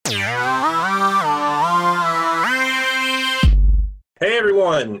Hey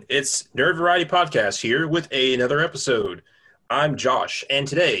everyone, it's Nerd Variety Podcast here with another episode. I'm Josh, and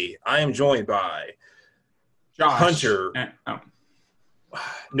today I am joined by Josh. Hunter.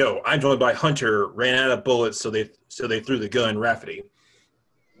 No, I'm joined by Hunter. Ran out of bullets, so they threw the gun. Rafferty.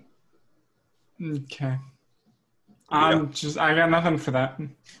 Okay. Yeah. I got nothing for that.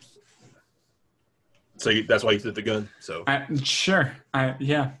 That's why you threw the gun. So Sure.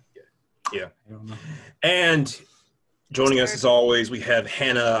 Yeah. yeah. I don't know. And joining us as always, we have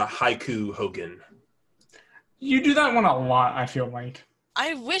Hannah Haiku Hogan. You do that one a lot, I feel like.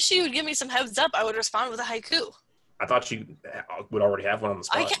 I wish you would give me some heads up. I would respond with a haiku. I thought you would already have one on the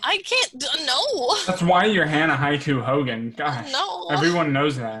spot. I can't. No. That's why you're Hannah Haiku Hogan. Gosh. No. Everyone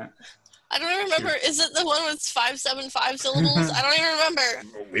knows that. I don't even remember. Is it the one with 575 syllables? I don't even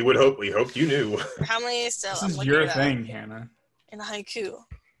remember. We hoped you knew. How many still? This is your thing, Hannah. In a haiku. All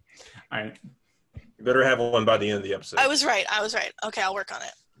right. You better have one by the end of the episode. I was right. Okay, I'll work on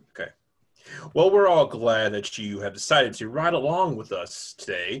it. Okay. Well, we're all glad that you have decided to ride along with us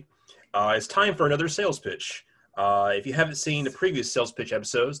today. It's time for another sales pitch. If you haven't seen the previous sales pitch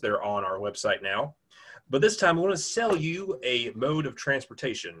episodes, they're on our website now. But this time, we want to sell you a mode of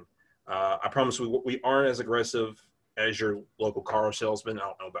transportation. I promise we aren't as aggressive as your local car salesman. I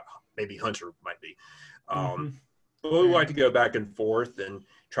don't know about maybe Hunter might be. But we like to go back and forth and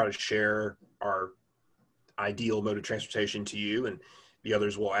try to share our ideal mode of transportation to you, and the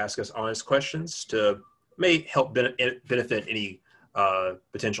others will ask us honest questions to may help benefit any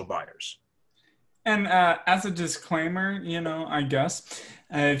potential buyers. And as a disclaimer, I guess,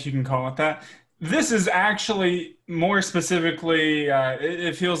 if you can call it that, this is actually more specifically,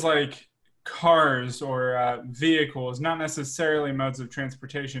 it feels like cars or vehicles, not necessarily modes of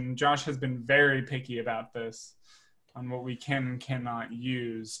transportation. Josh has been very picky about this on what we can and cannot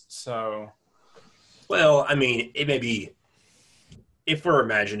use. So, well, I mean, it may be, if we're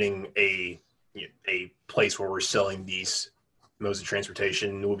imagining a place where we're selling these modes of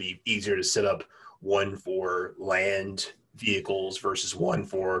transportation, it will be easier to set up one for land vehicles versus one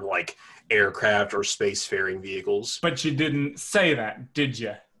for like aircraft or spacefaring vehicles. But you didn't say that, did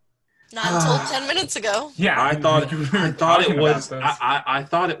you? Not until 10 minutes ago. Yeah, I thought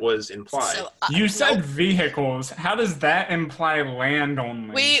it was implied. So, you said vehicles. How does that imply land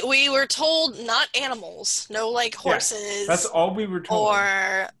only? We were told not animals. No, like horses. Yeah, that's all we were told.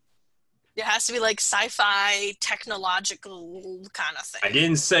 Or it has to be like sci-fi, technological kind of thing. I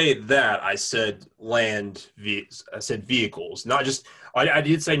didn't say that. I said I said vehicles, not just. I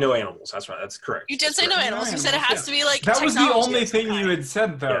did say no animals. That's right. That's correct. You did say no animals. You said it has to be like that was the only thing you kind. had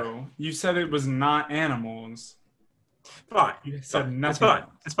said, though. Yeah. You said it was not animals. Fine. You said nothing. It's fine.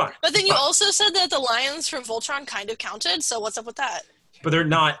 It's fine. But then you also said that the lions from Voltron kind of counted. So what's up with that? But they're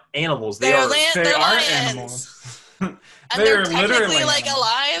not animals. They're are lions. Animals. And they're technically like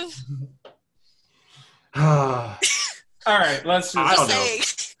alive. All right, let's just. I don't know.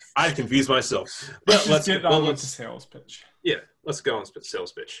 I confused myself. But let's get on with the sales pitch. Yeah, let's go on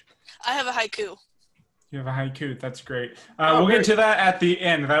sales pitch. I have a haiku. You have a haiku. That's great. We'll get to that at the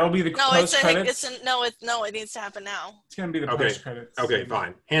end. That'll be the post credits. It needs to happen now. It's gonna be the post credits. Okay,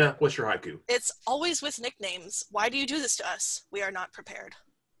 fine. Hannah, what's your haiku? It's always with nicknames. Why do you do this to us? We are not prepared.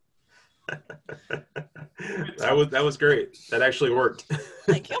 That was great. That actually worked.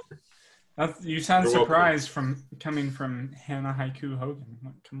 Thank you. You sound You're surprised welcome. Coming from Hannah Haiku Hogan.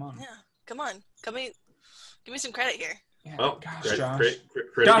 Come on. Yeah, come on. Give me some credit here. Yeah. Well, gosh, Josh.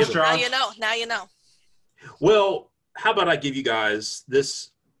 Josh. Now you know. Well, how about I give you guys this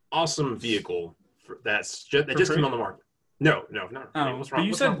awesome vehicle that just came on the market? No. Oh, what's wrong? But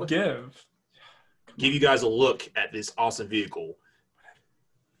you said give. Give you guys a look at this awesome vehicle.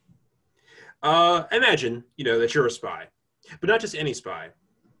 Imagine, that you're a spy, but not just any spy.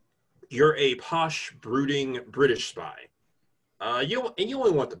 You're a posh, brooding British spy. You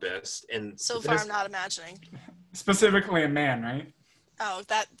only want the best. And so far, I'm not imagining. Specifically a man, right? Oh,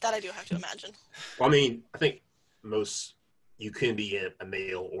 that I do have to imagine. Well, I mean, I think you can be a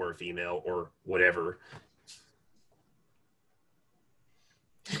male or a female or whatever.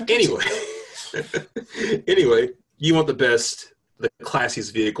 Anyway, you want the best, the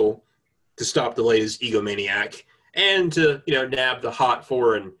classiest vehicle to stop the latest egomaniac and to, nab the hot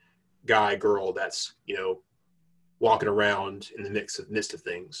foreign guy, girl that's, walking around in the midst of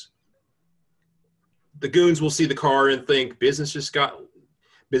things. The goons will see the car and think a business guy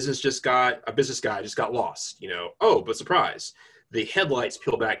just got lost, Oh, but surprise. The headlights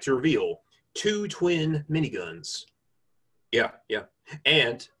peel back to reveal 2 twin miniguns. Yeah.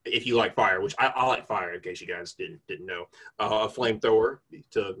 And if you like fire, which I like fire in case you guys didn't know, a flamethrower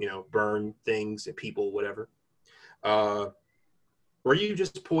to, burn things and people, whatever. were you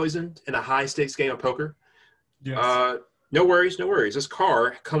just poisoned in a high-stakes game of poker? Yes. No worries, no worries. This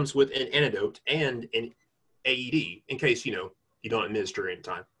car comes with an antidote and an AED in case, you don't administer it in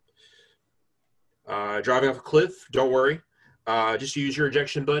time. Driving off a cliff, don't worry. Just use your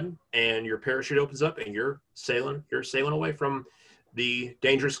ejection button and your parachute opens up and you're sailing away from the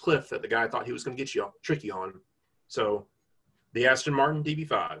dangerous cliff that the guy thought he was going to get you trick you on. So the Aston Martin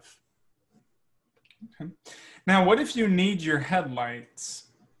DB5. Okay. Now, what if you need your headlights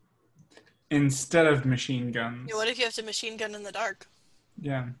instead of machine guns? Yeah, what if you have to machine gun in the dark?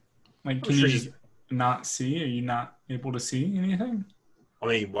 Yeah. Like, can you just not see? Are you not able to see anything? I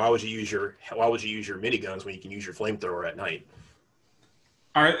mean, why would you use your miniguns when you can use your flamethrower at night?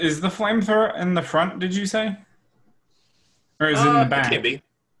 All right, is the flamethrower in the front, did you say? Or is it in the back? It can be.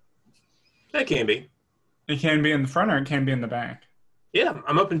 It can be. It can be in the front or it can be in the back? Yeah,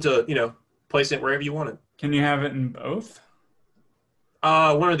 I'm open to, placing it wherever you want it. Can you have it in both?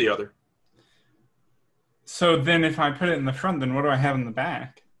 One or the other. So then if I put it in the front, then what do I have in the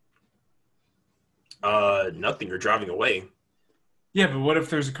back? Nothing. You're driving away. Yeah, but what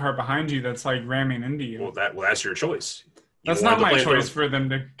if there's a car behind you that's like ramming into you? Well, that's your choice. That's not my choice for them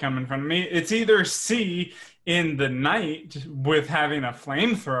to come in front of me. It's either C, in the night with having a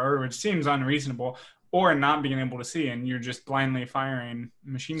flamethrower, which seems unreasonable, or not being able to see and you're just blindly firing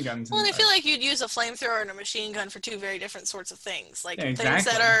machine guns. Well, and I feel like you'd use a flamethrower and a machine gun for two very different sorts of things. Like Yeah, things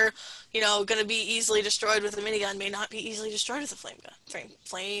that are, going to be easily destroyed with a minigun may not be easily destroyed with a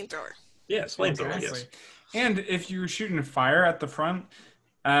flamethrower. Yes, flamethrower, Exactly. yes. And if you're shooting a fire at the front,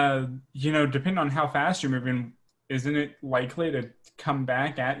 depending on how fast you're moving, isn't it likely to come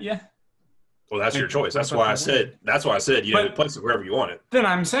back at you? Well, that's your choice. That's why I said place it wherever you want it. Then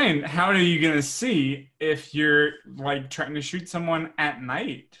I'm saying, how are you going to see if you're like trying to shoot someone at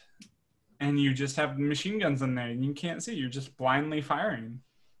night and you just have machine guns in there and you can't see? You're just blindly firing.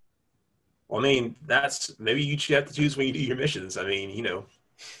 Well, I mean, maybe you have to choose when you do your missions. I mean,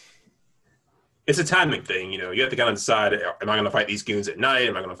 it's a timing thing. You have to kind of decide, am I going to fight these goons at night?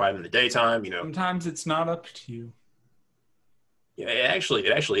 Am I going to fight them in the daytime? Sometimes it's not up to you. Yeah, it actually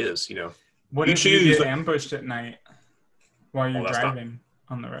is, What if you get ambushed at night while you're driving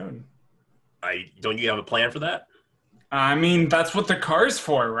on the road? Don't you have a plan for that? I mean, that's what the car's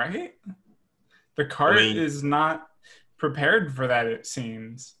for, right? The car is not prepared for that, it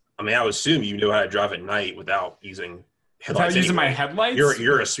seems. I mean, I would assume you know how to drive at night without using headlights. Without using my headlights?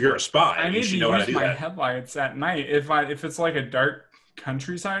 You're a spy. I need to use my that. headlights at night. If it's like a dark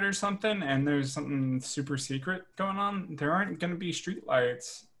countryside or something and there's something super secret going on, there aren't going to be street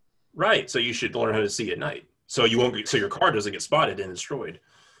lights. Right, so you should learn how to see at night, so your car doesn't get spotted and destroyed.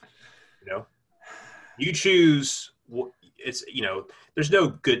 You choose. It's there's no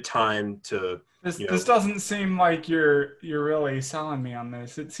good time to. This doesn't seem like you're really selling me on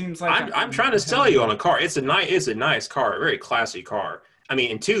this. It seems like I'm trying to sell you on a car. It's a nice car, a very classy car. I mean,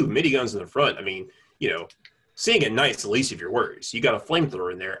 and two miniguns in the front. I mean, seeing at night's the least of your worries. You got a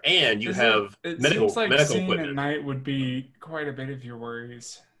flamethrower in there, and you have medical seeing equipment. At night would be quite a bit of your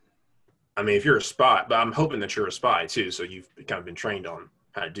worries. I mean, if you're a spy, but I'm hoping that you're a spy too, so you've kind of been trained on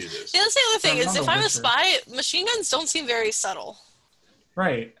how to do this. Yeah, that's the other thing is if I'm a spy, machine guns don't seem very subtle.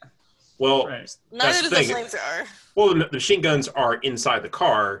 Right. Well, neither does the flamethrower. Well, the machine guns are inside the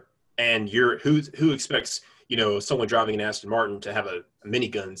car, and who expects someone driving an Aston Martin to have a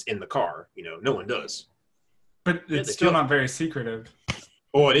miniguns in the car? No one does. But it's still not very secretive.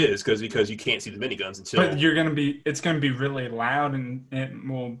 Oh, it is because you can't see the miniguns until. But it's gonna be really loud, and it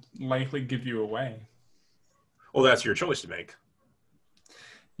will likely give you away. Well, that's your choice to make.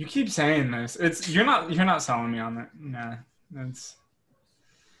 You keep saying this. You're not selling me on that. Nah, that's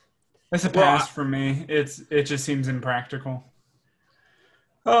a pass for me. It just seems impractical.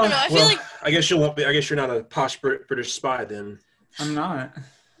 Oh, I feel like I guess you won't be. I guess you're not a posh British spy then. I'm not.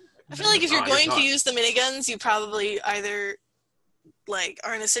 I feel like if you're going to use the miniguns, you probably either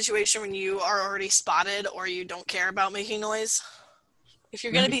are in a situation when you are already spotted or you don't care about making noise. If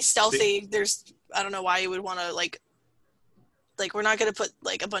you're going to be stealthy, I don't know why you would want to we're not going to put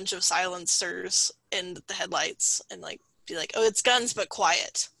a bunch of silencers in the headlights and be like, oh, it's guns, but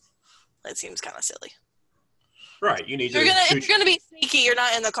quiet. That seems kind of silly. Right. You need if you're going to be sneaky, you're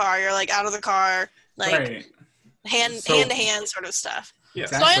not in the car. You're out of the car, hand to hand sort of stuff. Yeah.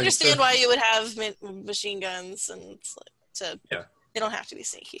 Exactly. So I understand why you would have machine guns and they don't have to be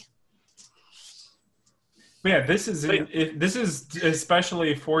sneaky. Yeah, this is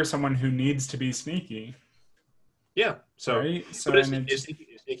especially for someone who needs to be sneaky. Yeah. So, right? So if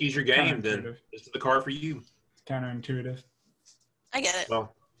sneaky's your game, then this is the car for you. It's counterintuitive. I get it.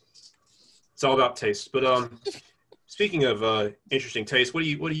 Well, it's all about taste. But Speaking of interesting taste, what do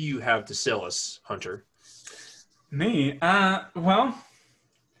you have to sell us, Hunter? Me? Well,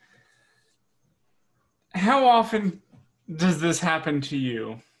 how often does this happen to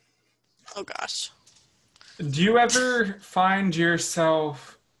you? Oh gosh. Do you ever find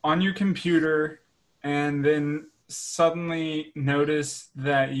yourself on your computer and then suddenly notice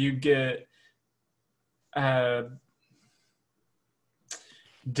that you get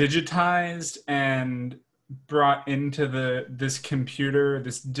digitized and brought into this computer,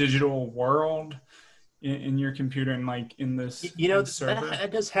 this digital world in your computer and like in this server?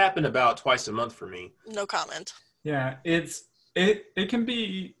 That does happen about twice a month for me. No comment. Yeah, it can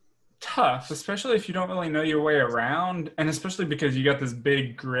be tough, especially if you don't really know your way around, and especially because you got this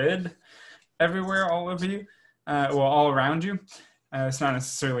big grid everywhere, all over you, all around you. It's not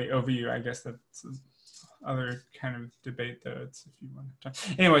necessarily over you. I guess that's other kind of debate, though. It's if you want to talk.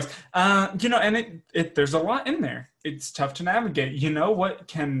 Anyways, and there's a lot in there. It's tough to navigate. You know what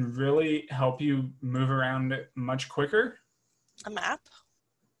can really help you move around it much quicker? A map?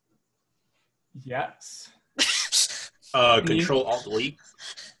 Yes. Control Alt Delete.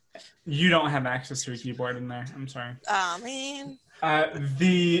 You don't have access to a keyboard in there. I'm sorry. Oh man.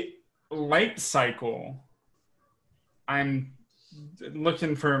 The light cycle. I'm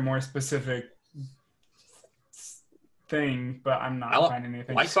looking for a more specific thing, but I'm not finding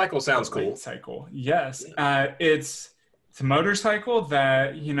anything. Light cycle sounds cool. Light cycle, yes. It's a motorcycle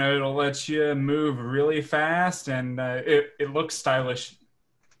that it'll let you move really fast, and it looks stylish.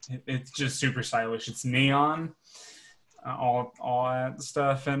 It's just super stylish. It's neon, all that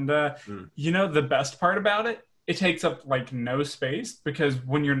stuff, and the best part about it, it takes up like no space because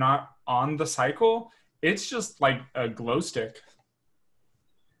when you're not on the cycle, it's just like a glow stick.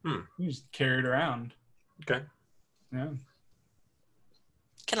 You just carry it around. Okay. Yeah.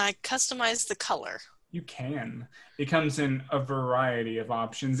 Can I customize the color? You can. It comes in a variety of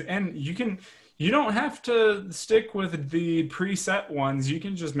options, and you don't have to stick with the preset ones. You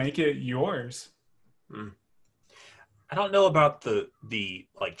can just make it yours. I don't know about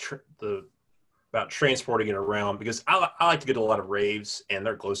about transporting it around, because I like to get a lot of raves and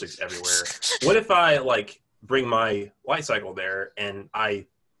there are glow sticks everywhere. What if I bring my light cycle there and I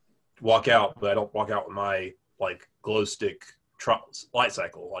walk out, but I don't walk out with my glow stick light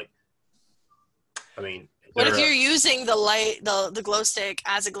cycle? What if you're using the glow stick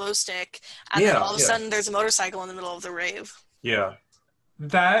as a glow stick, and then all of a sudden there's a motorcycle in the middle of the rave? Yeah.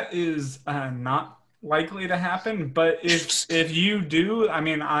 That is not likely to happen, but if you do,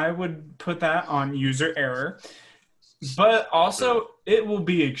 I would put that on user error. But also, it will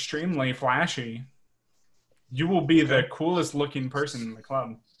be extremely flashy. You will be the coolest looking person in the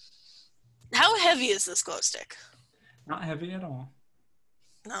club. How heavy is this glow stick? Not heavy at all.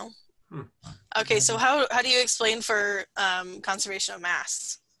 No? Okay, so how do you explain for conservation of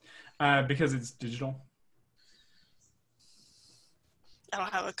mass? Because it's digital. I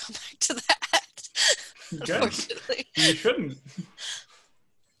don't have a comeback to that. Unfortunately. You shouldn't.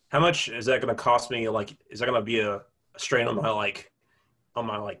 How much is that going to cost me? Is that going to be a strain on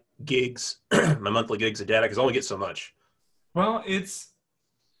my gigs, my monthly gigs of data? Because I only get so much. Well, do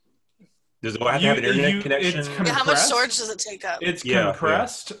I have to have an internet connection? How much storage does it take up? It's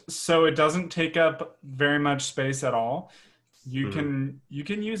compressed, so it doesn't take up very much space at all. You can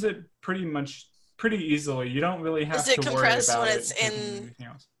use it pretty easily. You don't really have to worry about it. Is it compressed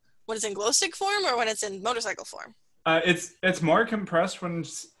when it's in glow stick form or when it's in motorcycle form? It's more compressed when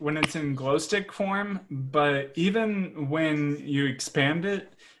it's in glow stick form, but even when you expand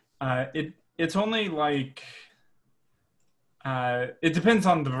it, it's only it depends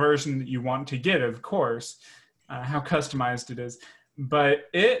on the version that you want to get, of course, how customized it is. But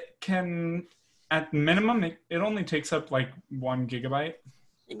it can, at minimum, it only takes up 1 gigabyte.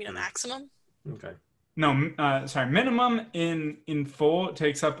 You mean a maximum? Okay. No, sorry. Minimum in full, it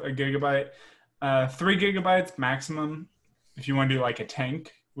takes up 1 gigabyte. 3 gigabytes maximum if you want to do a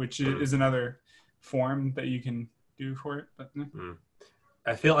tank, which is another form that you can do for it. But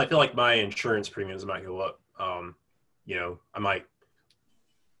I feel like my insurance premiums might go up.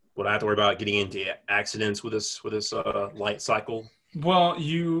 Would I have to worry about getting into accidents with this light cycle? Well,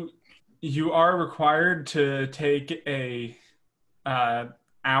 you are required to take a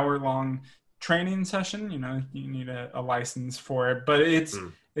hour-long training session. You need a license for it, but it's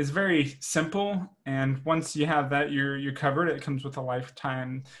very simple, and once you have that, you're covered. It comes with a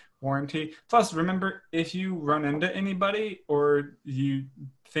lifetime warranty. Plus, remember, if you run into anybody or you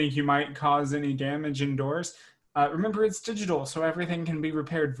think you might cause any damage indoors, remember it's digital, so everything can be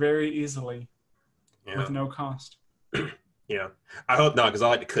repaired very easily with no cost. Yeah, I hope not, because I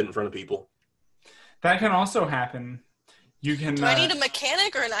like to cut in front of people. That can also happen. You can. Do I need a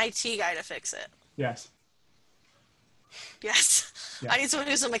mechanic or an IT guy to fix it? Yes. Yes. Yeah. I need someone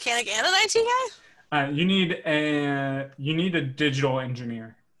who's a mechanic and an IT guy? You need a digital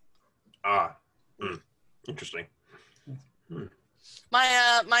engineer. Interesting.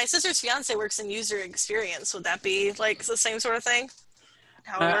 My sister's fiance works in user experience. Would that be like the same sort of thing?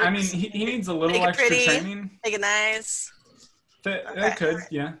 How it works? I mean, he needs a little Make it extra pretty, training. make it nice. They could,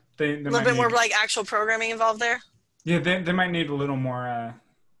 yeah. They A little bit more like actual programming involved there. Yeah, they might need a little more.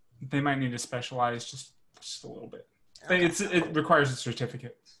 They might need to specialize just a little bit. Okay. It requires a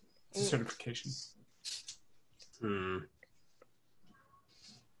certificate. It's a certification.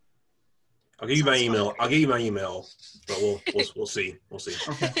 I'll give you my email. But we'll see. We'll see.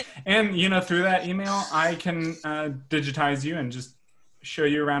 Okay. And through that email, I can digitize you and just show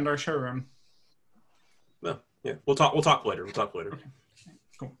you around our showroom. Well, yeah. We'll talk later. Okay.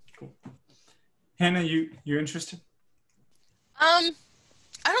 Cool. Hannah, you interested? I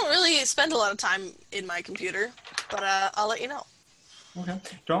don't really spend a lot of time in my computer, but I'll let you know. Okay.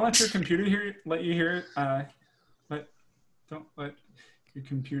 Don't let your computer let you hear. Don't let your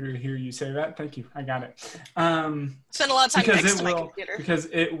computer hear you say that. Thank you. I got it. Spend a lot of time next to my computer. Because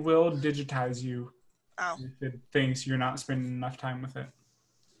it will digitize you. Oh. If it thinks you're not spending enough time with it.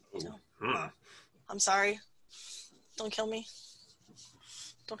 I'm sorry. Don't kill me.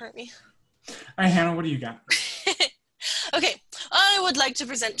 Don't hurt me. All right, Hannah, what do you got? Okay, I would like to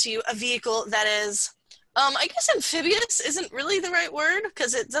present to you a vehicle that is, I guess amphibious isn't really the right word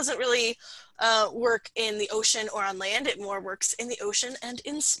because it doesn't really work in the ocean or on land. It more works in the ocean and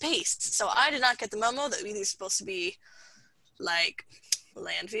in space. So I did not get the memo that these are supposed to be like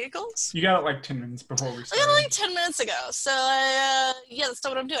land vehicles. You got it like 10 minutes before we started. I got it like 10 minutes ago. So yeah, that's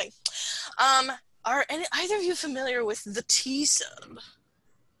not what I'm doing. Are either of you familiar with the T-sub?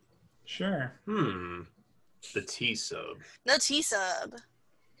 Sure. The T-sub. The T-sub.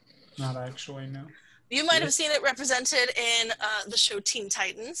 Not actually, no. You might have seen it represented in the show Teen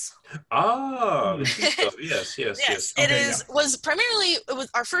Titans. Oh, the T-sub. Yes. Yes, Okay, was primarily,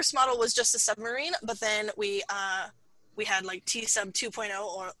 our first model was just a submarine, but then we had like T-sub 2.0,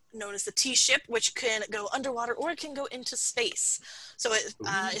 or known as the T-ship, which can go underwater or it can go into space. So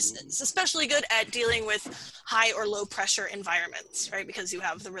it's especially good at dealing with high or low pressure environments, right? Because you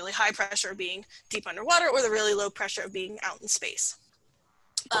have the really high pressure of being deep underwater or the really low pressure of being out in space.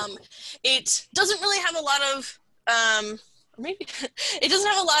 It doesn't really have a lot of, maybe it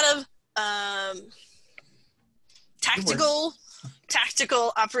doesn't have a lot of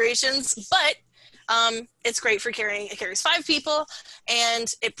tactical operations, but it's great for carrying. It carries 5 people,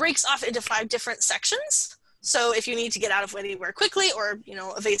 and it breaks off into 5 different sections. So if you need to get out of anywhere quickly, or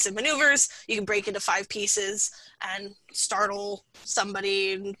evasive maneuvers, you can break into 5 pieces and startle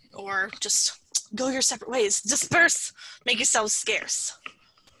somebody, or just go your separate ways. Disperse, make yourselves scarce.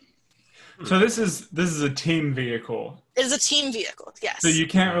 So this is a team vehicle. It is a team vehicle, yes. So you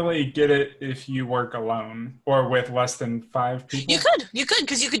can't really get it if you work alone or with less than 5 people? You could,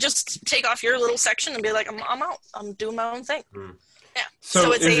 because you could just take off your little section and be like, I'm out. I'm doing my own thing. Yeah.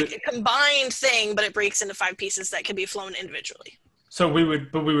 So it's a combined thing, but it breaks into 5 pieces that can be flown individually. So we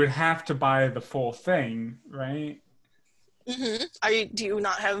would have to buy the full thing, right? Mm-hmm. Do you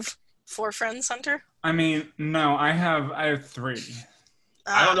not have 4 friends, Hunter? I mean, no, I have 3.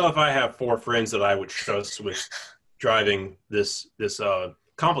 I don't know if I have 4 friends that I would trust with driving this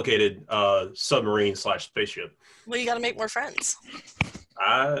complicated submarine / spaceship. Well, you got to make more friends.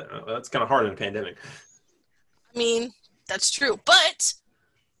 That's kind of hard in a pandemic. I mean, that's true, but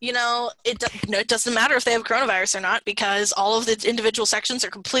it doesn't matter if they have coronavirus or not, because all of the individual sections are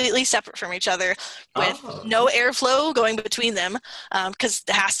completely separate from each other, with no airflow going between them, because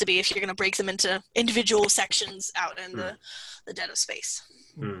there has to be if you're going to break them into individual sections out in the dead of space.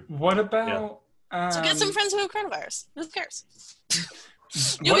 What about? So get some friends who have coronavirus. Who cares?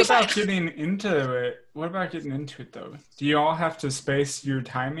 What about getting into it? What about getting into it though? Do you all have to stagger your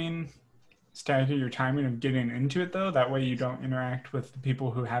timing of getting into it though? That way you don't interact with the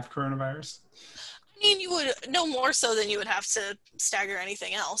people who have coronavirus. I mean, you would no more so than you would have to stagger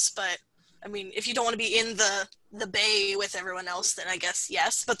anything else. But I mean, if you don't want to be in the bay with everyone else, then I guess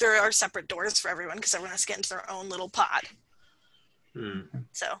yes. But there are separate doors for everyone because everyone has to get into their own little pod.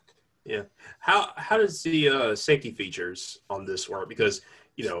 So. Yeah. How does the safety features on this work? Because,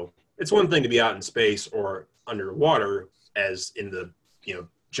 it's one thing to be out in space or underwater as in the,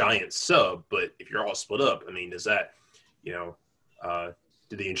 giant sub, but if you're all split up, I mean, does that, do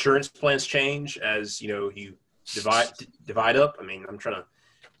the insurance plans change as, you divide up? I mean, I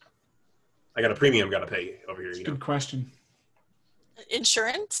got a premium got to pay over here. Good question.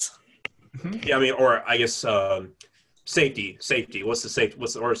 Insurance? Mhm. Yeah, I mean, or I guess safety. What's the safety?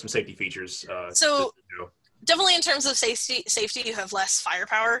 What are some safety features? So definitely in terms of safety, you have less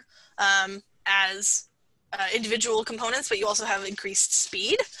firepower as individual components, but you also have increased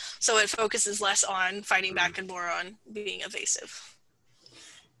speed. So it focuses less on fighting back and more on being evasive.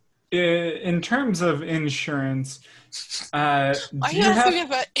 In terms of insurance, Why are you asking me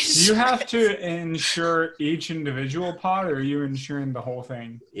about insurance? do you have to insure each individual pod, or are you insuring the whole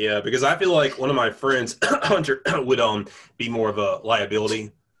thing? Yeah, because I feel like one of my friends, Hunter, would be more of a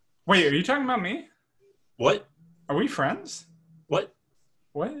liability. Wait, are you talking about me? What? Are we friends? What?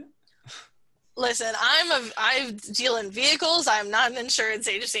 What? Listen, I deal in vehicles. I'm not an insurance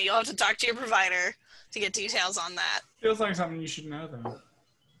agency. You'll have to talk to your provider to get details on that. Feels like something you should know, though.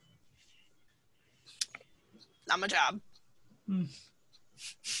 Not my job.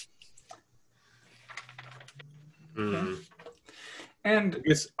 And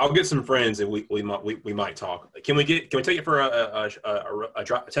I'll get some friends and we might talk. Can we take it for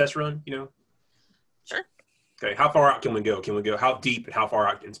a test run? You know. Sure. Okay. How far out can we go? How deep and how far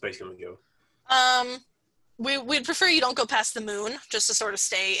out in space can we go? We'd prefer you don't go past the moon, just to sort of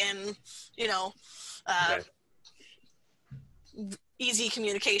stay in, Okay. easy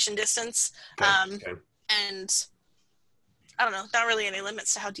communication distance. Okay. And I don't know, not really any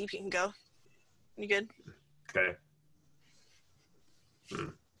limits to how deep you can go. You good? Okay.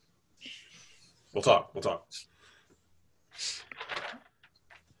 We'll talk.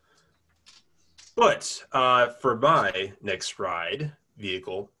 But for my next ride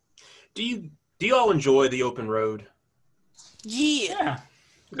vehicle, do you all enjoy the open road? Yeah. yeah.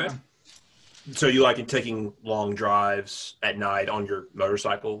 Okay. So you like taking long drives at night on your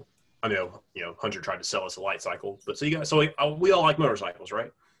motorcycle? I know, Hunter tried to sell us a light cycle, but we all like motorcycles,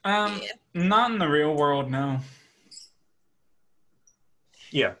 right? Not in the real world, no.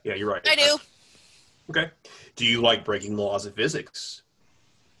 Yeah, you're right. I do. Okay. Do you like breaking the laws of physics?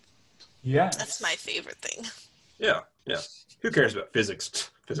 Yeah. That's my favorite thing. Yeah. Who cares about physics?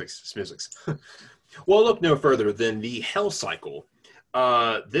 Physics. Well, look no further than the Hell Cycle.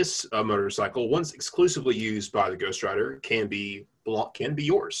 This motorcycle, once exclusively used by the Ghost Rider, can be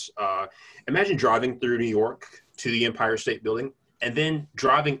yours. Imagine driving through New York to the Empire State Building and then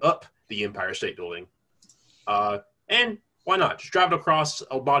driving up the Empire State Building. And why not? Just drive it across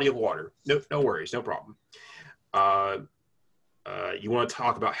a body of water. No worries, no problem. You want to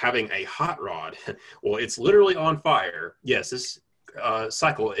talk about having a hot rod? Well, it's literally on fire. Yes, this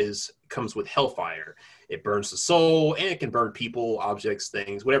cycle comes with hellfire. It burns the soul, and it can burn people, objects,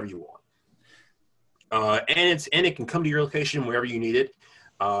 things, whatever you want. And it can come to your location wherever you need it.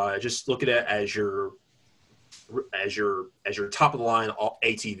 Just look at it as your top of the line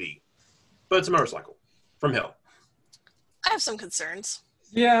ATV, but it's a motorcycle from hell. I have some concerns.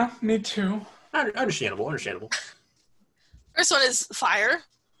 Yeah, me too. Understandable. First one is fire.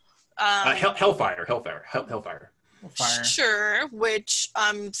 Hellfire. Fire. Sure, which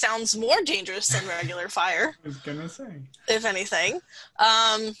sounds more dangerous than regular fire. I was gonna say. If anything.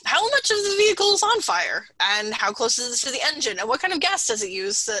 How much of the vehicle is on fire? And how close is it to the engine? And what kind of gas does it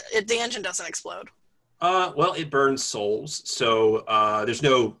use so the engine doesn't explode? Well, it burns souls, so there's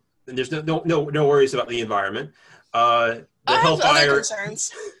no worries about the environment. The I have hellfire. other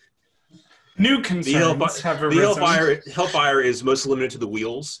concerns. New concerns have arisen. Hellfire is most limited to the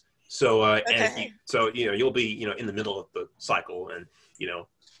wheels. So Okay. you'll be in the middle of the cycle, and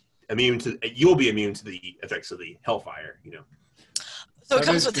you'll be immune to the effects of the hellfire. So it That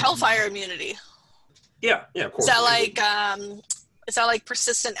comes is with good. hellfire immunity. Yeah, of course. Is that like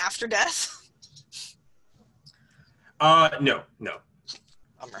persistent after death? No.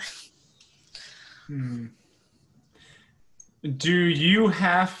 Bummer. Do you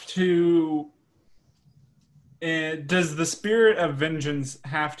have to... does the spirit of vengeance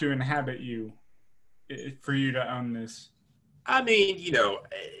have to inhabit you for you to own this? I mean,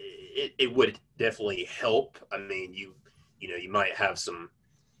 it would definitely help. I mean, you might have some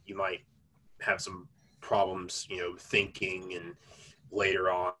problems, thinking, and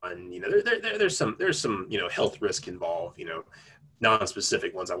later on, there's some health risk involved,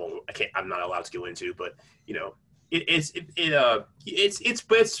 non-specific ones I'm not allowed to go into, but it's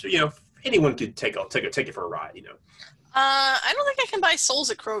anyone could take it for a ride, I don't think I can buy souls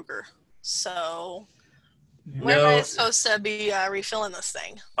at Kroger. So Yeah. where am I supposed to be refilling this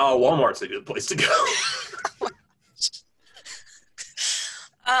thing? Oh, Walmart's a good place to go.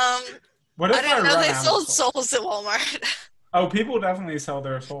 What if I didn't know run they out of sold soul? souls at Walmart. Oh, people definitely sell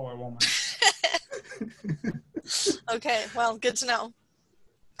their soul at Walmart. Okay, well, good to know.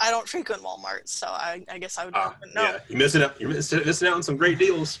 I don't frequent Walmart, so I guess I would know. Yeah, you're missing out. You're missing out on some great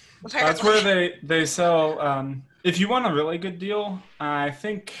deals. That's where they sell. If you want a really good deal, I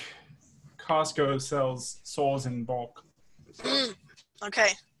think Costco sells souls in bulk. Okay.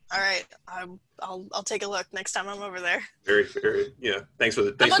 All right. I'll take a look next time I'm over there. Very, very. Yeah. Thanks for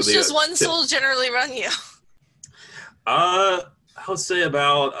the. How much does one soul generally run you? I would say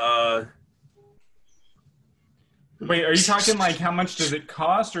about. Wait, are you talking like how much does it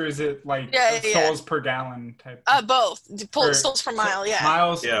cost, or is it like souls per gallon type? Both. Souls per mile. Yeah.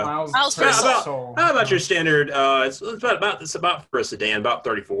 Miles. Yeah. Miles per soul. How about your standard? It's about for a sedan, about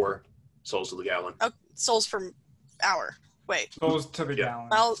 34 souls to the gallon. Oh, souls per hour. Wait. Souls to the gallon.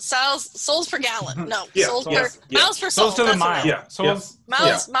 Souls per gallon. No. Yeah. Souls per miles per soul. Souls to the mile. Yeah. Souls.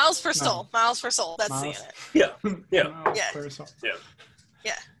 Miles per soul. Miles per soul. That's the unit. Yeah. Yeah. Miles per soul. Yeah.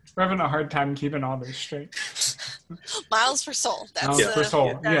 Yeah. We're having a hard time keeping all this straight. Miles per soul. That's miles per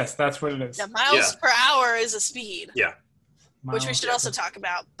soul. Yes, that's what it is. Yeah, miles per hour is a speed. Yeah. Which we should also talk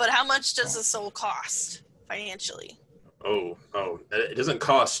about. But how much does a soul cost financially? Oh, it doesn't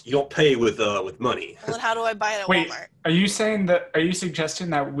cost. You don't pay with money. Well, then how do I buy it at Wait, Walmart? are you suggesting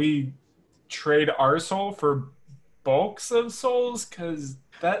that we trade our soul for bulks of souls? Because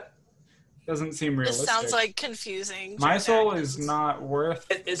that doesn't seem realistic. This sounds like confusing. My soul is not worth.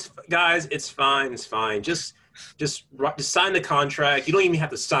 It's guys. It's fine. It's fine. Just sign the contract. You don't even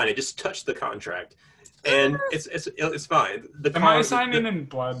have to sign it. Just touch the contract, and it's fine. Am I signing in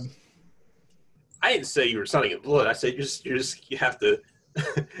blood? I didn't say you were signing in blood. I said you have to.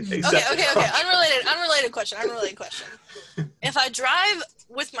 Okay. Unrelated question. If I drive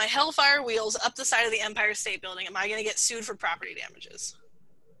with my Hellfire wheels up the side of the Empire State Building, am I going to get sued for property damages?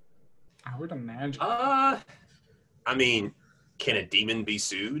 I would imagine. I mean, can a demon be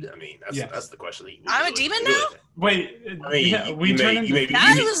sued? I mean, that's the question. I'm a demon now? Wait, I mean, that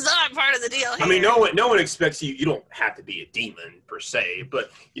was not part of the deal here. I mean, no one expects you. You don't have to be a demon per se,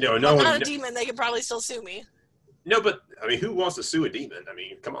 but no I'm one. not a demon. They could probably still sue me. No, but I mean, who wants to sue a demon? I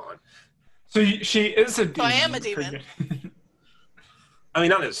mean, come on. So she is a demon. So I am a demon. I mean,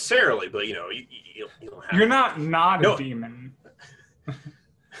 not necessarily, but you don't have. You're not a demon.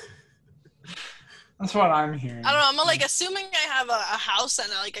 That's what I'm hearing. I don't know. I'm like assuming I have a house and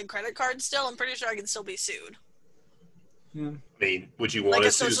a credit card still. I'm pretty sure I can still be sued. Yeah. I mean, would you want a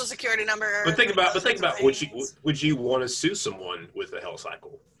to sue? social security number? But think about would you want to sue someone with a hell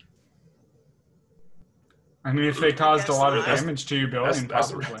cycle? I mean, if they caused a lot of damage to your building,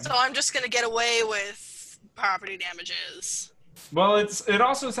 possibly. So I'm just gonna get away with property damages. Well, it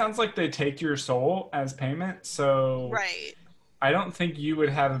also sounds like they take your soul as payment, so right. I don't think you would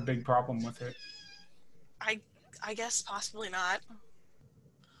have a big problem with it. I guess possibly not.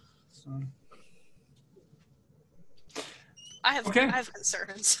 So. I have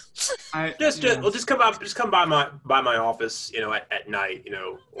concerns. Just come by my office, at night,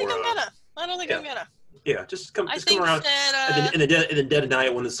 or I don't think I'm gonna. Yeah, just come around in the dead of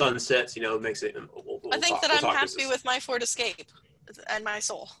night when the sun sets. It makes it. I think that I'm happy with my Ford Escape and my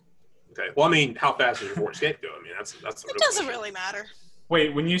soul. Okay. Well, I mean, how fast does your Ford Escape go? I mean, that's. It doesn't really matter.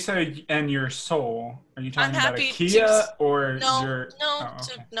 Wait, when you say "and your soul," are you talking about a Kia or your?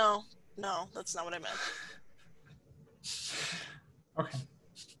 No, that's not what I meant. Okay.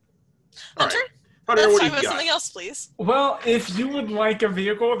 Hunter, Hunter, let's what do talk you about got? something else, please. Well, if you would like a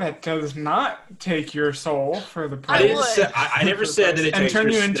vehicle that does not take your soul for the price, I never said that it and takes turn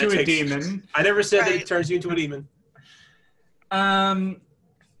you into a demon. I never said that it turns you into a demon.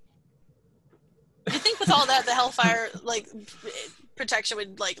 You think with all that, the Hellfire protection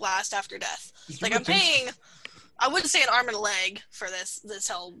would last after death? I'm paying. I wouldn't say an arm and a leg for this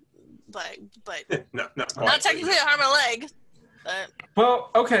hell, but no, not technically an arm and a leg. But. Well,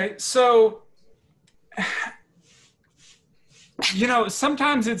 okay, so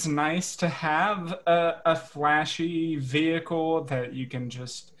sometimes it's nice to have a flashy vehicle that you can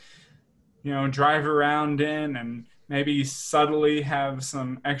just drive around in and maybe subtly have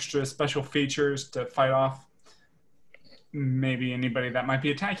some extra special features to fight off maybe anybody that might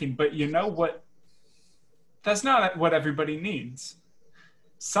be attacking. But you know what? That's not what everybody needs.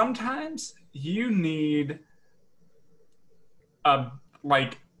 Sometimes you need a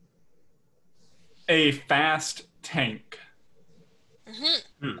fast tank,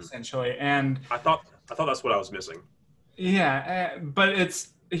 essentially. And I thought that's what I was missing. Yeah, but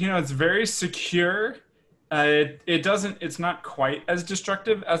it's it's very secure. It's not quite as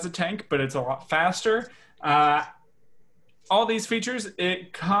destructive as a tank, but it's a lot faster. All these features,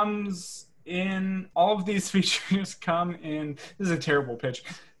 all of these features come in, this is a terrible pitch.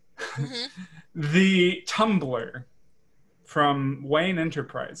 The tumbler from Wayne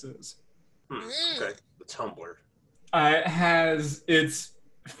Enterprises. Okay, the tumbler. It's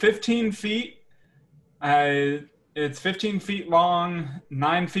 15 feet. It's 15 feet long,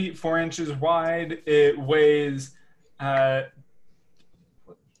 9 feet 4 inches wide. It weighs like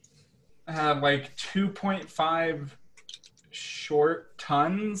 2.5 short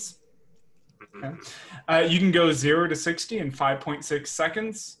tons. Okay. You can go 0 to 60 in 5.6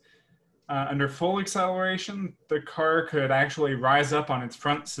 seconds. Under full acceleration, the car could actually rise up on its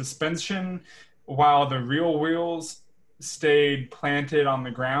front suspension while the rear wheels stayed planted on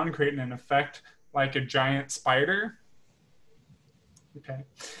the ground, creating an effect like a giant spider. Okay.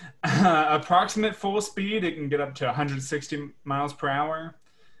 Approximate full speed, it can get up to 160 miles per hour.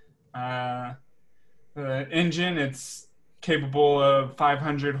 The engine, it's capable of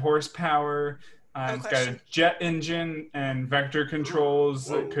 500 horsepower. It's got a jet engine and vector controls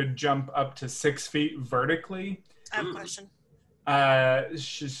that could jump up to 6 feet vertically. I have a question.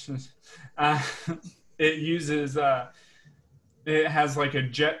 It uses it has like a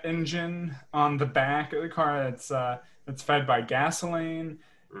jet engine on the back of the car that's fed by gasoline,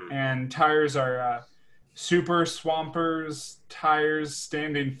 and tires are Super Swampers tires,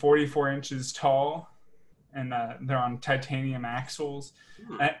 standing 44 inches tall, and they're on titanium axles.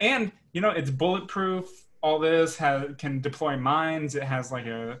 And it's bulletproof. All this can deploy mines. It has like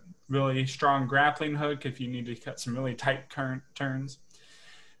a really strong grappling hook if you need to cut some really tight current turns.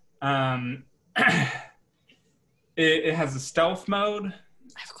 It has a stealth mode.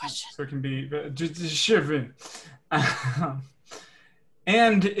 I have a question. So it can be just shivering.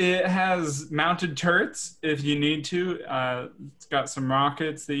 And it has mounted turrets if you need to. It's got some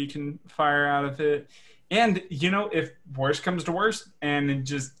rockets that you can fire out of it. And, if worse comes to worse and it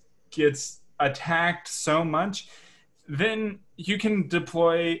just gets attacked so much, then you can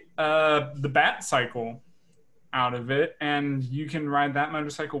deploy the Bat Cycle out of it, and you can ride that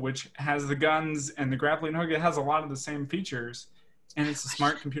motorcycle, which has the guns and the grappling hook. It has a lot of the same features, and it's a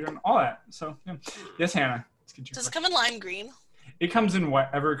smart computer and all that. So, yeah. Yes, Hannah. Does it come in lime green? It comes in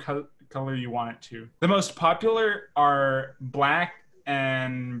whatever color you want it to. The most popular are black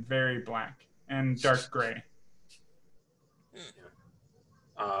and very black and dark gray.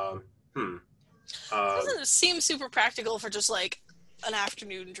 Doesn't seem super practical for just like an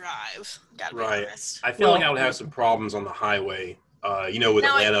afternoon drive. Gotta be honest. I feel like I would have some problems on the highway.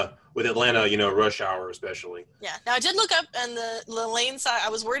 With Atlanta, rush hour especially. Yeah. Now I did look up, and the lane size. I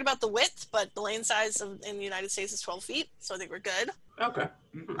was worried about the width, but the lane size in the United States is 12 feet, so I think we're good. Okay.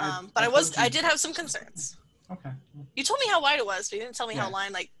 But I did have some concerns. Okay. You told me how wide it was, but you didn't tell me how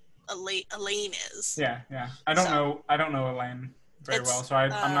wide a lane is. Yeah. I don't know Elaine very well, so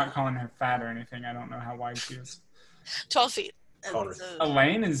I'm not calling her fat or anything. I don't know how wide she is. 12 feet.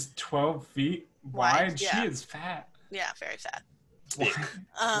 Elaine is 12 feet wide. Yeah. She is fat. Yeah, very fat. Why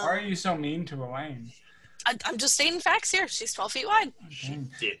are you so mean to Elaine? I'm just stating facts here. She's 12 feet wide.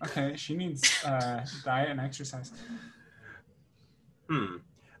 Okay, she needs diet and exercise.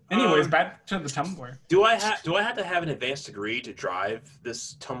 Anyways, back to the tumbler. Do I have to have an advanced degree to drive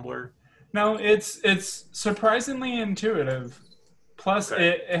this tumbler? No, it's surprisingly intuitive. Plus,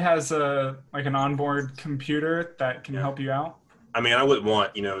 it has an onboard computer that can help you out. I mean, I wouldn't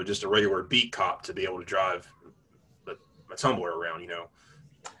want just a regular beat cop to be able to drive a tumbler around.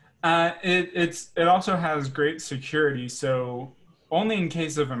 It also has great security, so only in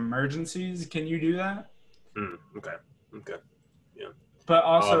case of emergencies can you do that. Okay. Yeah. But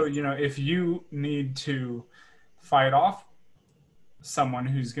also, if you need to fight off someone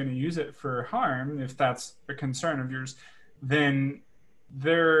who's going to use it for harm, if that's a concern of yours, then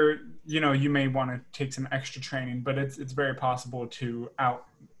you may want to take some extra training, but it's very possible to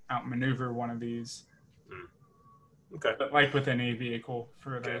outmaneuver one of these. Okay. But like with any vehicle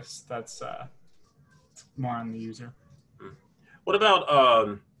for this, that's more on the user. What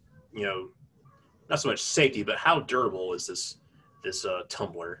about not so much safety, but how durable is this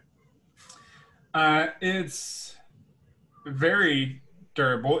tumbler? It's very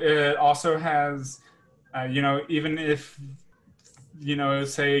durable. It also has, even if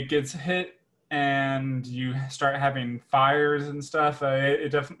say it gets hit and you start having fires and stuff,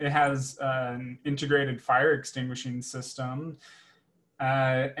 it has an integrated fire extinguishing system,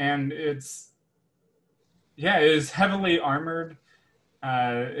 and it is heavily armored.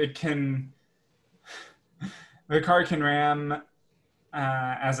 The car can ram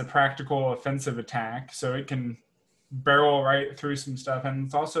as a practical offensive attack, so it can barrel right through some stuff, and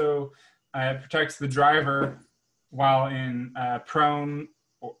it's also it protects the driver while in prone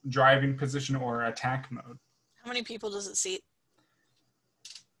driving position or attack mode. How many people does it seat?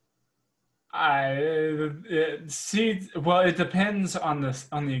 It depends on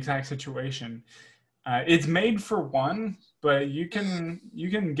the exact situation. It's made for one, but you can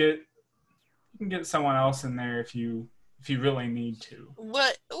get someone else in there if you really need to.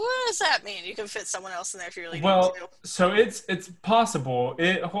 What does that mean? You can fit someone else in there if you really need Well, to. so it's possible.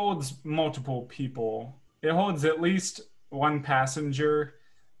 It holds multiple people. It holds at least one passenger.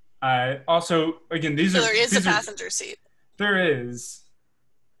 Also, again, So there is a passenger seat. There is.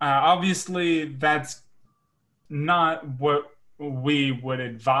 Obviously, that's not what we would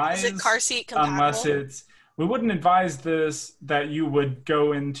advise. Is it car seat compatible? Unless we wouldn't advise this, that you would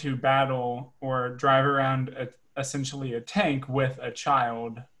go into battle or drive around essentially a tank with a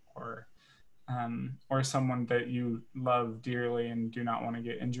child or someone that you love dearly and do not want to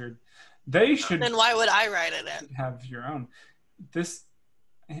get injured. They should. Then why would I ride it in? Have your own.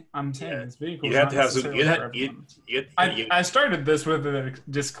 I'm saying this vehicle. You have to have some. I started this with a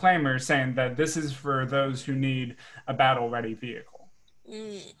disclaimer saying that this is for those who need a battle-ready vehicle.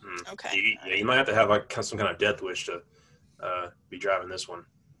 Okay. You might have to have like some kind of death wish to be driving this one.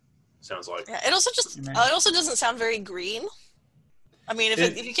 Sounds like. Yeah, it also doesn't sound very green. I mean,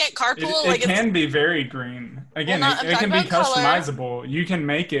 if you can't carpool, it can be very green. Again, it can be customizable. Color. You can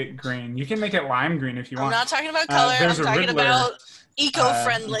make it green. You can make it lime green if you want. I'm not talking about color. I'm talking about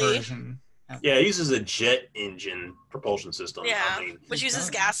eco-friendly. Yeah, it uses a jet engine propulsion system. Yeah, which uses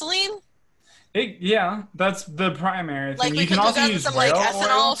gasoline. That's the primary thing. Like we could have gotten some like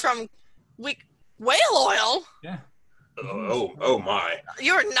ethanol from whale oil. Yeah. Oh my!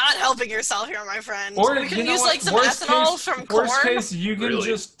 You're not helping yourself here, my friend. Or we can use like some ethanol from corn. Worst case, you can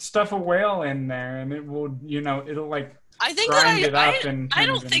just stuff a whale in there, and it will, it'll like. I think I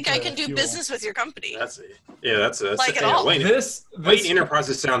don't think I can do business with your company. That's like at all. Wayne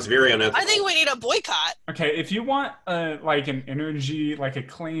Enterprises sounds very unethical. I think we need a boycott. Okay, if you want like a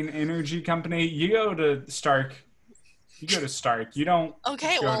clean energy company, you go to Stark. You don't go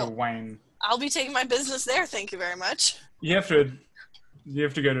to Wayne. I'll be taking my business there. Thank you very much. You have to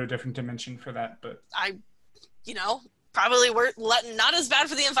go to a different dimension for that, but probably not as bad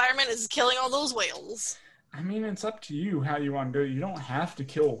for the environment as killing all those whales. I mean, it's up to you how you want to do it. You don't have to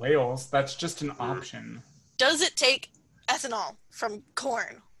kill whales. That's just an option. Does it take ethanol from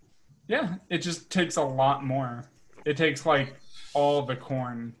corn? Yeah, it just takes a lot more. It takes like all the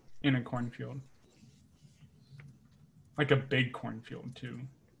corn in a cornfield. Like a big cornfield too.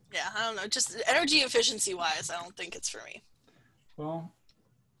 Yeah, I don't know. Just energy efficiency wise, I don't think it's for me. Well,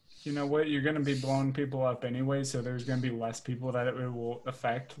 you know what? You're going to be blowing people up anyway, so there's going to be less people that it will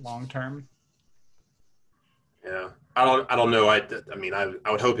affect long term. Yeah, I don't know. I mean, I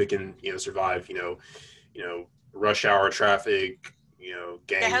would hope it can survive. Rush hour traffic.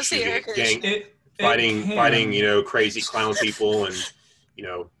 Gang shooting, fighting. Crazy clown people, and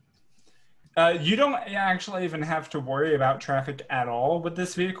You don't actually even have to worry about traffic at all with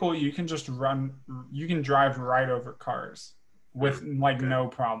this vehicle. You can just you can drive right over cars with no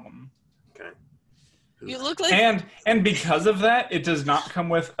problem. Okay. You look like and because of that, it doesn't come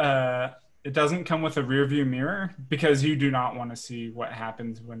with a rear view mirror because you do not want to see what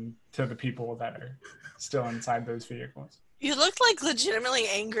happens to the people that are still inside those vehicles. You looked like legitimately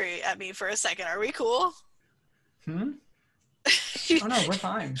angry at me for a second. Are we cool? Oh no, we're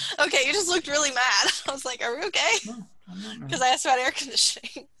fine. Okay, you just looked really mad. I was like, are we okay? No, I'm not mad. Because I asked about air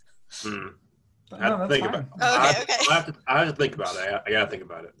conditioning. I have to think about it. Okay. I have to think about it. I got to think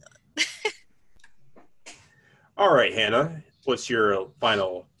about it. All right, Hannah, what's your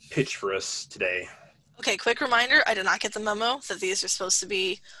final pitch for us today? Okay, quick reminder, I did not get the memo that these are supposed to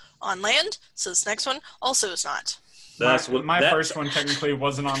be on land, so this next one also is not. My first one technically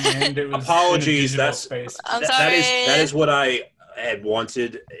wasn't on land. It was apologies. That's space. I'm sorry. That is what I had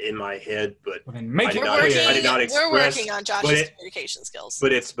wanted in my head, but I did not express. We're working on Josh's communication skills.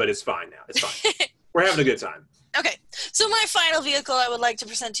 But it's fine now. It's fine. We're having a good time. Okay, so my final vehicle I would like to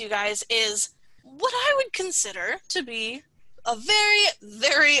present to you guys is what I would consider to be a very,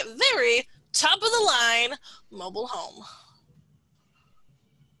 very, very top of the line mobile home.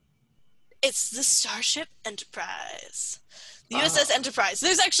 It's the Starship Enterprise. The USS Enterprise.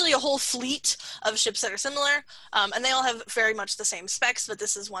 There's actually a whole fleet of ships that are similar, and they all have very much the same specs, but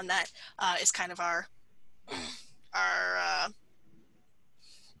this is one that is kind of our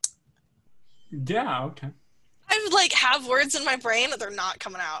yeah, okay. I have words in my brain, they're not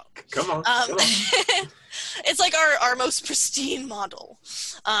coming out. Come on. It's like our most pristine model.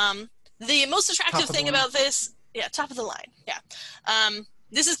 The most attractive thing about this, top of the line,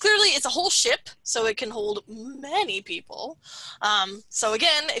 this is clearly, it's a whole ship, so it can hold many people. So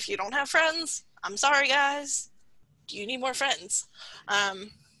again, if you don't have friends, I'm sorry guys, you need more friends.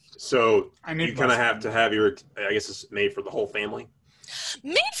 So I need you kind of less have to have your. I guess it's made for the whole family.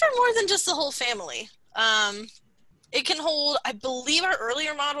 Made for more than just the whole family. It can hold, I believe our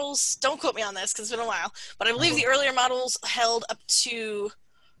earlier models, don't quote me on this because it's been a while, but I believe the earlier models held up to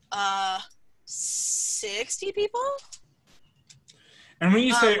 60 people. And when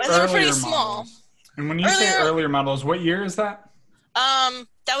you say and they were pretty earlier small. models, and when you say earlier models, what year is that?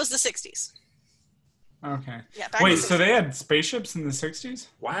 That was the 60s. Okay. Yeah. Back Wait, in the so 60s. they had spaceships in the 60s?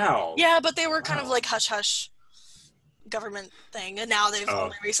 Wow. Yeah, but they were kind of Wow. like hush-hush government thing, and now they've Oh.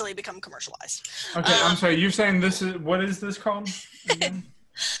 only recently become commercialized. Okay, I'm sorry. You're saying this is, what is this called again?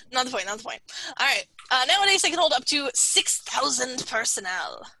 Not the point. All right. Nowadays, they can hold up to 6,000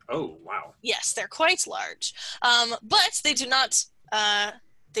 personnel. Oh, wow. Yes, they're quite large, but they do not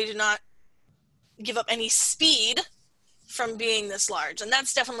give up any speed from being this large, and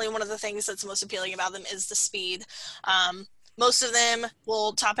that's definitely one of the things that's most appealing about them is the speed. Most of them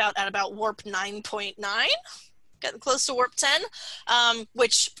will top out at about warp 9.9, getting close to warp 10,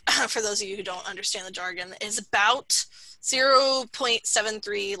 which, for those of you who don't understand the jargon, is about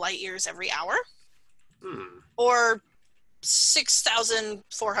 0.73 light years every hour, or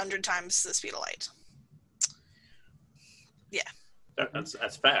 6,400 times the speed of light. Yeah.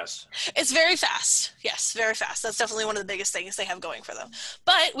 That's fast. It's very fast. Yes, very fast. That's definitely one of the biggest things they have going for them.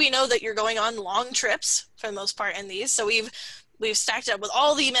 But we know that you're going on long trips for the most part in these. So we've stacked up with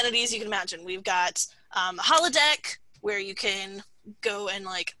all the amenities you can imagine. We've got a holodeck where you can go and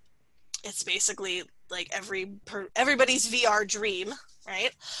like, it's basically like everybody's VR dream,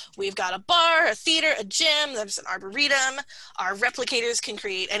 right? We've got a bar, a theater, a gym, there's an arboretum. Our replicators can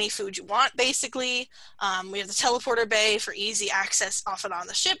create any food you want, basically. We have the teleporter bay for easy access off and on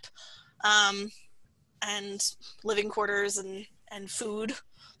the ship, and living quarters and food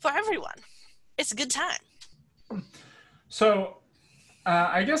for everyone. It's a good time. So,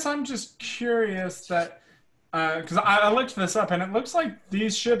 I guess I'm just curious that, because I looked this up, and it looks like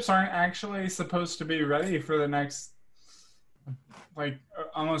these ships aren't actually supposed to be ready for the next, like,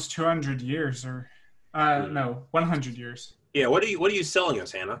 almost 200 years, or, no, 100 years. Yeah, what are you selling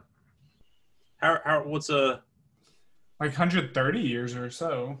us, Hannah? What's like 130 years or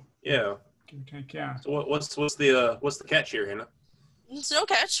so. Yeah. Give or take, yeah. So what's the catch here, Hannah? It's no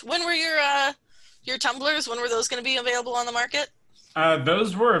catch. When were your tumblers? When were those going to be available on the market?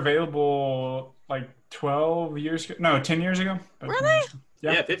 Those were available like 12 years ago. No, 10 years ago. Were they?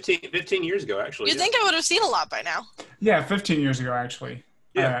 Yeah. 15 years ago, actually. You'd think I would have seen a lot by now. Yeah, 15 years ago, actually.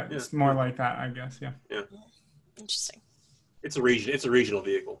 Yeah, It's more like that, I guess, yeah. Yeah. Interesting. It's a regional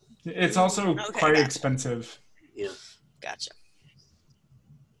vehicle. It's also quite expensive. Yeah. Gotcha.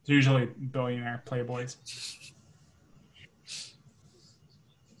 It's usually billionaire playboys.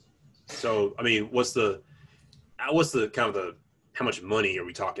 So, I mean, what's the kind of the how much money are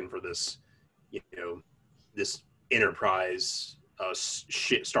we talking for this, this Enterprise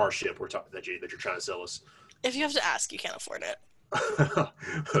starship that you're trying to sell us? If you have to ask, you can't afford it.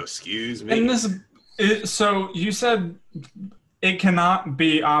 Excuse me. And so you said it cannot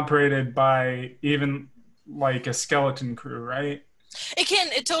be operated by even like a skeleton crew, right? It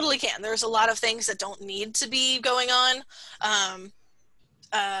can. It totally can. There's a lot of things that don't need to be going on.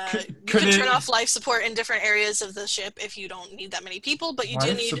 You can turn off life support in different areas of the ship if you don't need that many people, but you do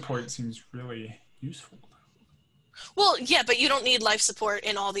need... Life support seems really useful. Well, yeah, but you don't need life support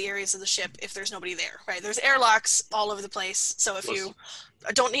in all the areas of the ship if there's nobody there, right? There's airlocks all over the place, so if you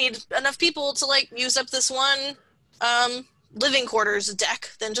don't need enough people to, like, use up this one living quarters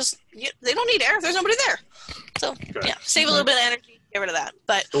deck, then just... they don't need air. There's nobody there. So, yeah, save a little bit of energy. Get rid of that,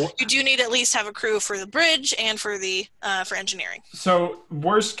 but you do need to at least have a crew for the bridge and for the for engineering. So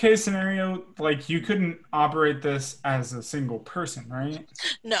worst case scenario, like you couldn't operate this as a single person, right?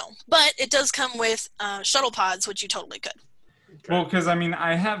 No, but it does come with shuttle pods, which you totally could. Okay. Well, because I mean,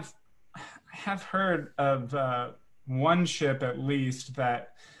 I have heard of one ship at least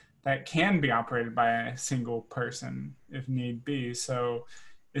that can be operated by a single person if need be. So,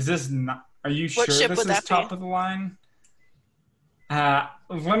 is this not? Are you sure this is top of the line?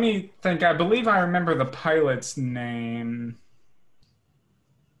 Let me think. I believe I remember the pilot's name.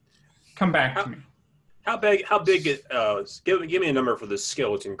 Come back to me. How big? Give me a number for the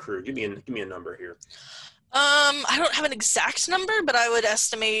skeleton crew. Give me a number here. I don't have an exact number, but I would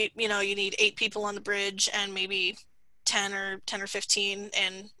estimate. You need 8 people on the bridge and maybe 10 or 15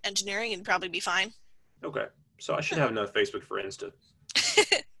 in engineering, and probably be fine. Okay, so I should have enough Facebook friends to.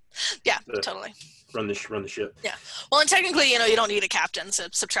 Yeah, totally. Run the ship. Yeah. Well, and technically, you don't need a captain, so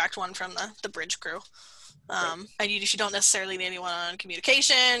subtract one from the bridge crew. And you don't necessarily need anyone on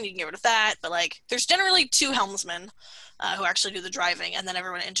communication. You can get rid of that. But like, there's generally 2 helmsmen who actually do the driving, and then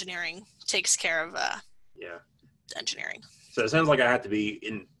everyone in engineering takes care of engineering. So it sounds like I had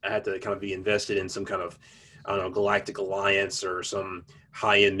to kind of be invested in some kind of, I don't know, galactic alliance or some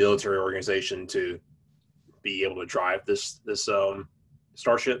high-end military organization to be able to drive this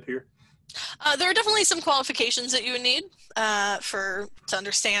starship here. There are definitely some qualifications that you would need to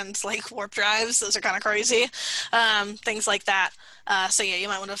understand like warp drives. Those are kind of crazy, things like that. So yeah, you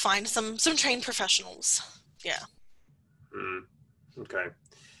might want to find some trained professionals. Yeah. Okay.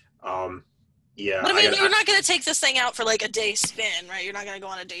 Yeah. But I mean, you're not going to take this thing out for like a day spin, right? You're not going to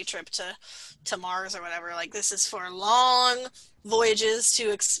go on a day trip to Mars or whatever. Like, this is for long voyages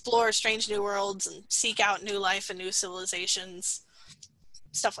to explore strange new worlds and seek out new life and new civilizations,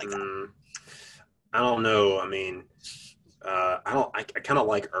 stuff like that. I don't know. I mean, I kind of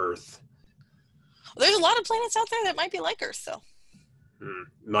like Earth. There's a lot of planets out there that might be like Earth, though.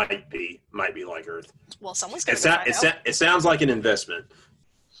 Might be like Earth. Well, someone's going to find out. It sounds like an investment.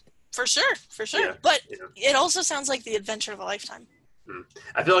 For sure. Yeah. But it also sounds like the adventure of a lifetime.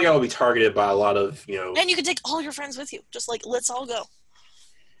 I feel like I will be targeted by a lot of, And you can take all your friends with you. Just like, let's all go.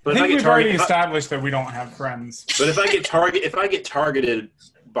 But I think we've already established that we don't have friends. But if I get targeted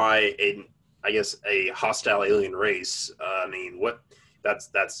by a hostile alien race, I mean,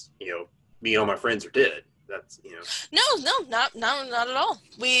 that's me and all my friends are dead. That's No, not at all.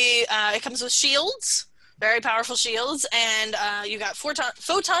 It comes with shields. Very powerful shields, and you got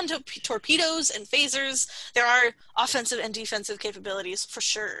photon torpedoes and phasers. There are offensive and defensive capabilities for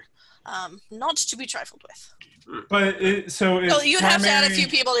sure, not to be trifled with. But you'd have to add a few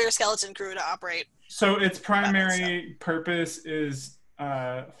people to your skeleton crew to operate. So its primary purpose is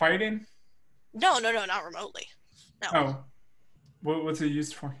fighting? No, not remotely. No. Oh, what's it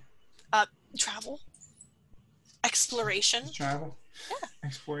used for? Travel, exploration. Travel. Yeah.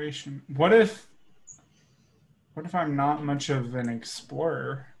 Exploration. What if I'm not much of an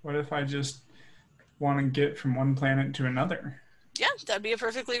explorer? What if I just want to get from one planet to another? Yeah, that'd be a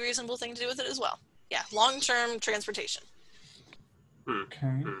perfectly reasonable thing to do with it as well. Yeah, long-term transportation.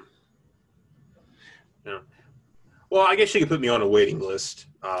 Okay. Yeah. Well, I guess you could put me on a waiting list.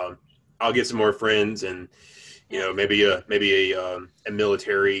 I'll get some more friends, and maybe a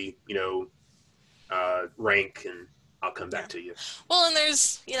military rank, and I'll come back to you. Well, and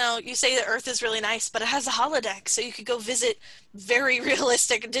there's, you say that Earth is really nice, but it has a holodeck, so you could go visit very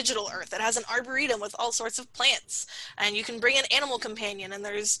realistic digital Earth. It has an arboretum with all sorts of plants, and you can bring an animal companion, and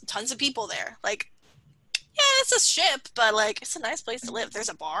there's tons of people there. Like, yeah, it's a ship, but, like, it's a nice place to live. There's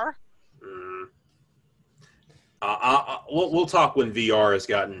a bar. We'll talk when VR has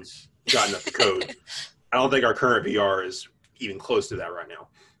gotten up to code. I don't think our current VR is even close to that right now.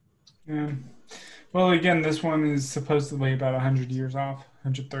 Yeah. Well, again, this one is supposedly about 100 years off,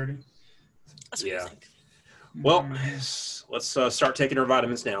 130. That's what you think. Well, let's start taking our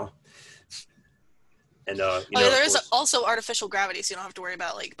vitamins now. And there is also artificial gravity, so you don't have to worry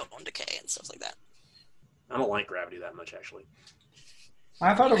about like bone decay and stuff like that. I don't like gravity that much, actually.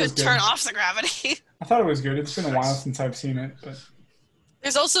 I thought it was good. You could turn off the gravity. I thought it was good. It's been a while since I've seen it, but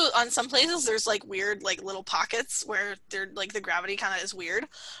there's also, on some places, there's like weird like little pockets where they're like the gravity kind of is weird.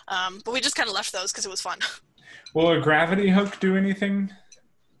 But we just kind of left those because it was fun. Will a gravity hook do anything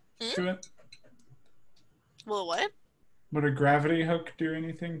to it? Will what? Would a gravity hook do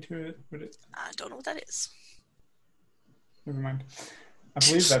anything to it? Would it? I don't know what that is. Never mind. I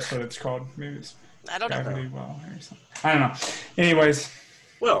believe that's what it's called. Maybe it's gravity well or something. I don't know. Anyways.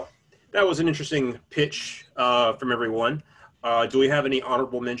 Well, that was an interesting pitch from everyone. Do we have any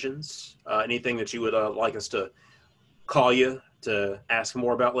honorable mentions? Anything that you would like us to call you to ask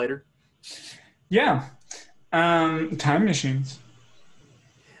more about later? Yeah. Time machines.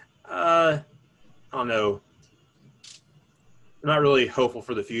 I don't know. I'm not really hopeful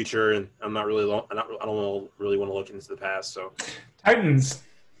for the future, and I don't really want to look into the past. So, Titans.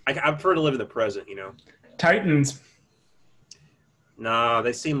 I prefer to live in the present. Titans. Nah,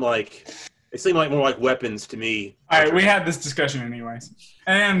 they seem like more like weapons to me. All right, we had this discussion anyways.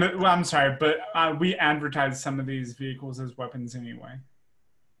 And, well, I'm sorry, but we advertised some of these vehicles as weapons anyway.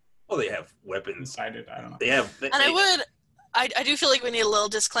 Well, they have weapons. Decided, I don't know. They have. I do feel like we need a little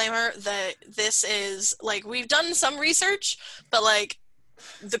disclaimer that this is, like, we've done some research, but, like,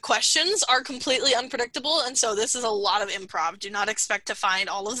 the questions are completely unpredictable, and so this is a lot of improv. Do not expect to find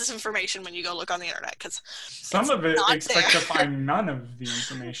all of this information when you go look on the internet, because some of it expect to find none of the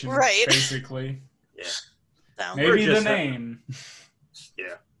information, right? Basically, yeah. So, maybe the name.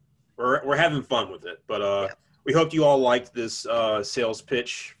 Yeah, we're having fun with it, but we hope you all liked this sales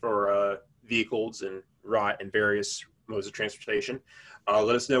pitch for vehicles and ride in various modes of transportation.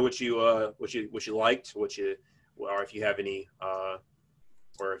 Let us know what you liked, or if you have any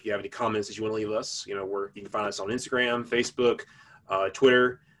comments that you want to leave us. You can find us on Instagram, Facebook,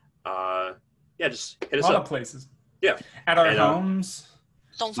 Twitter. Just hit us up. A lot of places. Yeah. At our homes.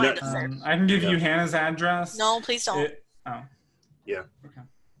 Don't find us there. I can give you Hannah's address. No, please don't. Yeah. Okay.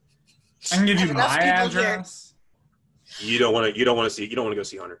 I can give you my address. You don't want to go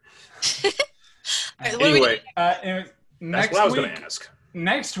see Hunter. Right, anyway, that's what I was going to ask.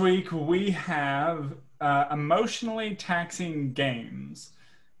 Next week we have emotionally taxing games.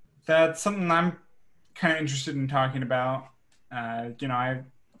 That's something I'm kind of interested in talking about. I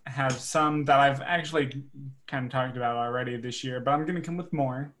have some that I've actually kind of talked about already this year, but I'm going to come with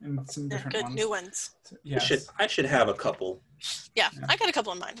more and some different good ones. New ones. So, yes. I should have a couple. Yeah, I got a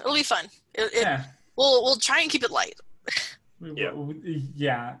couple in mind. It'll be fun. Yeah. We'll try and keep it light.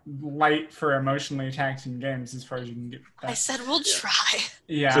 Light for emotionally taxing games as far as you can get. That. I said we'll try.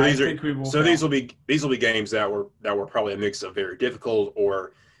 Yeah, so I think we will. So these will be games that were probably a mix of very difficult,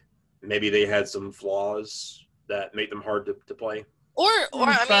 or maybe they had some flaws that made them hard to play.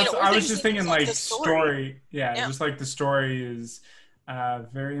 I was just thinking like story. Yeah, just like the story is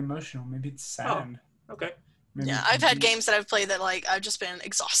very emotional. Maybe it's sad. Oh, okay. Maybe I've had games that I've played that like I've just been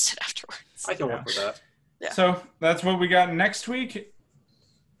exhausted afterwards. I can work with that. Yeah. So that's what we got next week.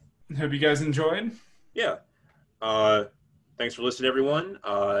 Hope you guys enjoyed. Yeah. Thanks for listening, everyone.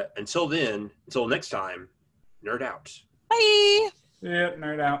 Until next time, nerd out. Bye. Yeah,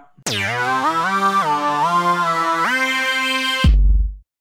 nerd out.